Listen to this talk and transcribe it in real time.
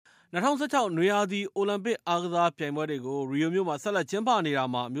2016 နွေရာသီအိုလံပစ်အားကစားပြိုင်ပွဲတွေကိုရီယိုမြို့မှာဆက်လက်ကျင်းပနေတာ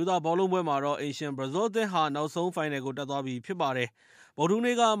မှာအမျိုးသားဘောလုံးပွဲမှာတော့အိမ်ရှင်ဘရာဇီးအသင်းဟာနောက်ဆုံးဖိုင်နယ်ကိုတက်သွားပြီဖြစ်ပါတယ်။ဗုဒ္ဓဟူး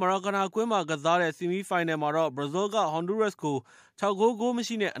နေ့ကမာရာကာနာကွင်းမှာကစားတဲ့ဆီမီဖိုင်နယ်မှာတော့ဘရာဇီးကဟွန်ဒူရက်စ်ကို6 ဂိုးမ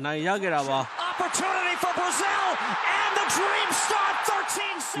ရှိနဲ့အနိုင်ရခဲ့တာပါ။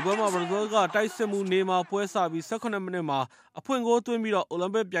ဒီပွဲမှာဘရာဇီးကတိုက်စစ်မှုနေမှာပွဲစပြီး18 မိနစ်မှာအဖွင့်ဂိုးသွင်းပြီးတော့အိုလံ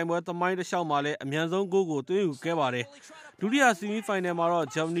ပစ်ပြိုင်ပွဲသမိုင်းတစ်လျှောက်မှာလည်းအမြန်ဆုံးဂိုးကိုသွင်းယူခဲ့ပါတယ်။ဒုတိယဆီမီဖိုင်နယ်မှာတော့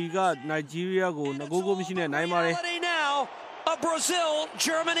ဂျာမနီကနိုင်ဂျီးရီးယားကို2 ဂိုးမရှိနဲ့နိုင်ပါတယ်။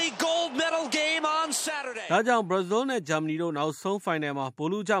 ဒါကြောင့်ဘရာဇီးနဲ့ဂျာမနီတို့နောက်ဆုံးဖိုင်နယ်မှာဗို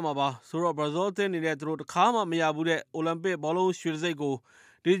လ်လုကြမှာပါ။ဆိုတော့ဘရာဇီးအသင်းအနေနဲ့သူတို့တစ်ခါမှမရဘူးတဲ့အိုလံပစ်ဘောလုံးရွှေတံဆိပ်ကို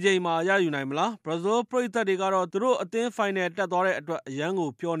ဒီချိန်မှာရယူနိုင်မလား။ဘရာဇီးပရိသတ်တွေကတော့သူတို့အသင်းဖိုင်နယ်တက်သွားတဲ့အတွက်အရန်ကို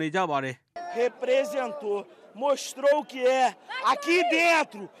ပျော်နေကြပါတယ်။ mostrou que é aqui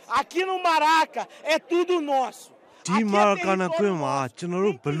dentro, aqui no Maraca, é tudo nosso. ဒီမာရာကာနာကွင်းမှာကျွန်တော်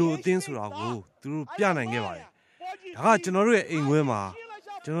တို့ဘလူအသင်းဆိုတာကိုသူတို့ပြနိုင်ခဲ့ပါတယ်။ဒါကကျွန်တော်တို့ရဲ့အိမ်ခွဲမှာ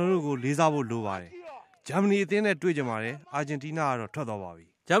ကျွန်တော်တို့ကိုလေးစားဖို့လိုပါတယ်။ဂျာမနီအသင်းနဲ့တွေ့ကြပါတယ်။အာဂျင်တီးနားကတော့ထွက်သွားပါပြီ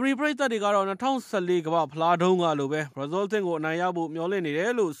။ဂျာမနီပရိသတ်တွေကတော့2014ကမ္ဘာဖလားတုန်းကလိုပဲဘရာဇီးအသင်းကိုအနိုင်ရဖို့မျှော်လင့်နေတ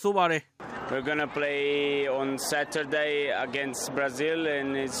ယ်လို့ဆိုပါတယ်။ We're going to play on Saturday against Brazil and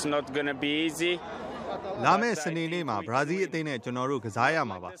it's not going to be easy.လာမယ့်စနေနေ့မှာဘရာဇီးအသင်းနဲ့ကျွန်တော်တို့ကစားရ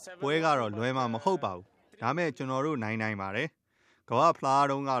မှာပါပွဲကတော့လွယ်မှာမဟုတ်ပါဘူးဒါမဲ့ကျွန်တော်တို့နိုင်ပါတယ်ကမ္ဘာဖလား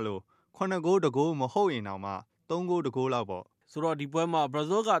တုန်းကလို့9 ဂိုး 1 ဂိုးမဟုတ်ရင်တောင်မှ3 ဂိုး 1 ဂိုးလောက်ပေါ့ဆိုတော့ဒီပွဲမှာဘရာ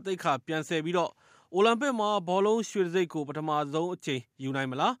ဇီးကတိတ်ခါပြန်ဆယ်ပြီးတော့အိုလံပစ်မှာဘောလုံးရွှေတံဆိပ်ကိုပထမဆုံးအချိန်ယူနိုင်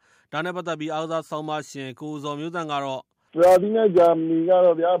မလားဒါနဲ့ပတ်သက်ပြီးအားကစားဆောင်းပါရှင်ကိုဇော်မျိုးသန့်ကတော့ဘရာဇီးနဲ့ဂျာမနီက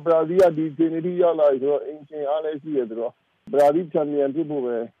တော့ဗျာဘရာဇီးကဒီချိန်ထိရောက်လာပြီဆိုတော့အင်ရှင်အားလည်းရှိရဆိုတော့ဘရာဇီးချန်ပီယံဖြစ်ဖို့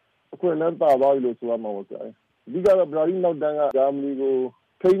ပဲအခွင့်အလမ်းပါသွားပြီလို့ဆိုရမှာပေါ့ဆရာ။အဓိကတော့ဘရာဇီးနောက်တန်းကဂျာမနီကို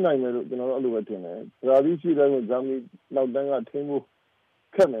ထိန်းနိုင်မယ်လို့ကျွန်တော်တို့အဲ့လိုပဲထင်တယ်။ဘရာဇီးရှိတဲ့ဂျာမနီနောက်တန်းကထိန်းဖို့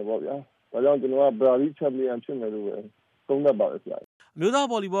ခက်မယ်ပေါ့ဗျာ။ဒါကြောင့်ကျွန်တော်ကဘရာဇီးချန်ပီယံဖြစ်မယ်လို့ပဲသုံးသပ်ပါတယ်ဆရာ။အမျိုးသား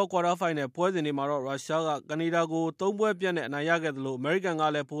ဗော်လီဘောကွာတာဖိုင်နယ်ပွဲစဉ်တွေမှာတော့ရုရှားကကနေဒါကို3 ပွဲပြတ်နဲ့အနိုင်ရခဲ့သလိုအမေရိကန်က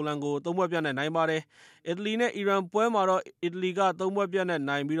လည်းပိုလန်ကို3 ပွဲပြတ်နဲ့နိုင်ပါတယ်။အီတလီနဲ့အီရန်ပွဲမှာတော့အီတလီက3 ပွဲပြတ်နဲ့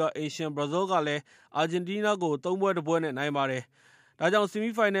နိုင်ပြီးတော့အိမ်ရှင်ဘရာဇီးကလည်းအာဂျင်တီးနားကို3 ပွဲ 1 ပွဲနဲ့နိုင်ပါတယ်။ဒါကြောင့်ဆီမီ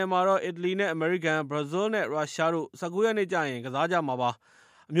ဖိုင်နယ်မှာတော့အီတလီနဲ့အမေရိကန်ဘရာဇီးနဲ့ရုရှားတို့19 ရက်နေ့ကျရင်ကစားကြမှာပါ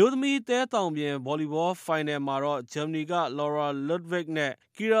အမျိုးသမီးတဲတောင်ပြင်ဗော်လီဘောဖိုင်နယ်မှာတော့ဂျာမနီကလော်ရာလွတ်ဗစ်နဲ့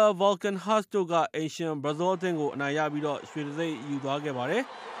ကီရာဗော်ကန်ဟတ်တို့ကအိမ်ရှင်ဘရာဇီးအသင်းကိုအနိုင်ရပြီးတော့ရွှေတံဆိပ်ယူသွားခဲ့ပါတယ်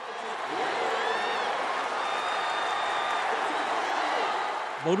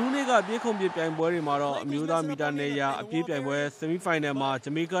ဗုဒ္ဓဟူးနေ့ကပြေးခုန်ပြေးပြိုင်ပွဲတွေမှာတော့အမျိုးသားမီတာ200အပြေးပြိုင်ပွဲဆီမီဖိုင်နယ်မှာဂျ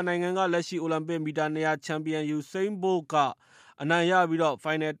မေကာနိုင်ငံကလက်ရှိအိုလံပစ်မီတာ200ချန်ပီယံယူစိန်းဘိုလ်ကအနိုင်ရပြီးတော့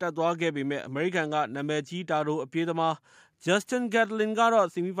ဖိုင်နယ်တက်သွားခဲ့ပေမဲ့အမေရိကန်ကနာမည်ကြီးတာတို့အပြေးသမားဂျက်စတင်ဂက်တလင်ကတော့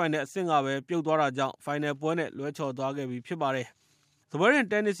ဆီမီဖိုင်နယ်အဆင့်ကပဲပြုတ်သွားတာကြောင့်ဖိုင်နယ်ပွဲနဲ့လွဲချော်သွားခဲ့ပြီဖြစ်ပါတယ်။စပွဲရင်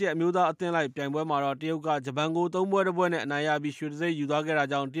တင်းနစ်ရဲ့အမျိုးသားအသင်းလိုက်ပြိုင်ပွဲမှာတော့တရုတ်ကဂျပန်ကို3 ပွဲ 1 ပွဲနဲ့အနိုင်ရပြီးရွှေတံဆိပ်ယူသွားခဲ့တာ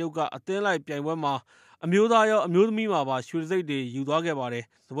ကြောင့်တရုတ်ကအသင်းလိုက်ပြိုင်ပွဲမှာအမျိုးသားရောအမျိုးသမီးမှာပါရွှေတံဆိပ်တွေယူသွားခဲ့ပါတယ်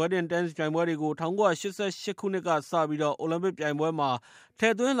။စပွဲတင်တင်းနစ်ပြိုင်ပွဲတွေကို1988ခုနှစ်ကစပြီးတော့အိုလံပစ်ပြိုင်ပွဲမှာထ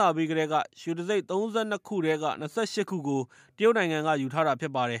ည့်သွင်းလာပြီးကတည်းကရွှေတံဆိပ်32 ခုထဲက28 ခုကိုတရုတ်နိုင်ငံကယူထားတာဖြ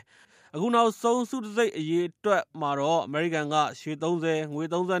စ်ပါတယ်။အခုနောက်ဆုံးဆုတံဆိပ်အရေးအတွက်မှာတော့အမေရိကန်ကရွှေ30ငွေ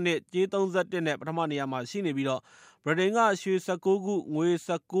32ကြေး31နဲ့ပထမနေရာမှာရှိနေပြီးတော့ဗြိတိန်ကရွှေ19ခုငွေ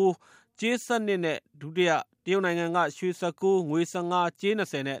19ကြေး12နဲ့ဒုတိယတရုတ်နိုင်ငံကရွှေ19ငွေ15ကြေး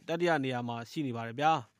20နဲ့တတိယနေရာမှာရှိနေပါတယ်ဗျာ။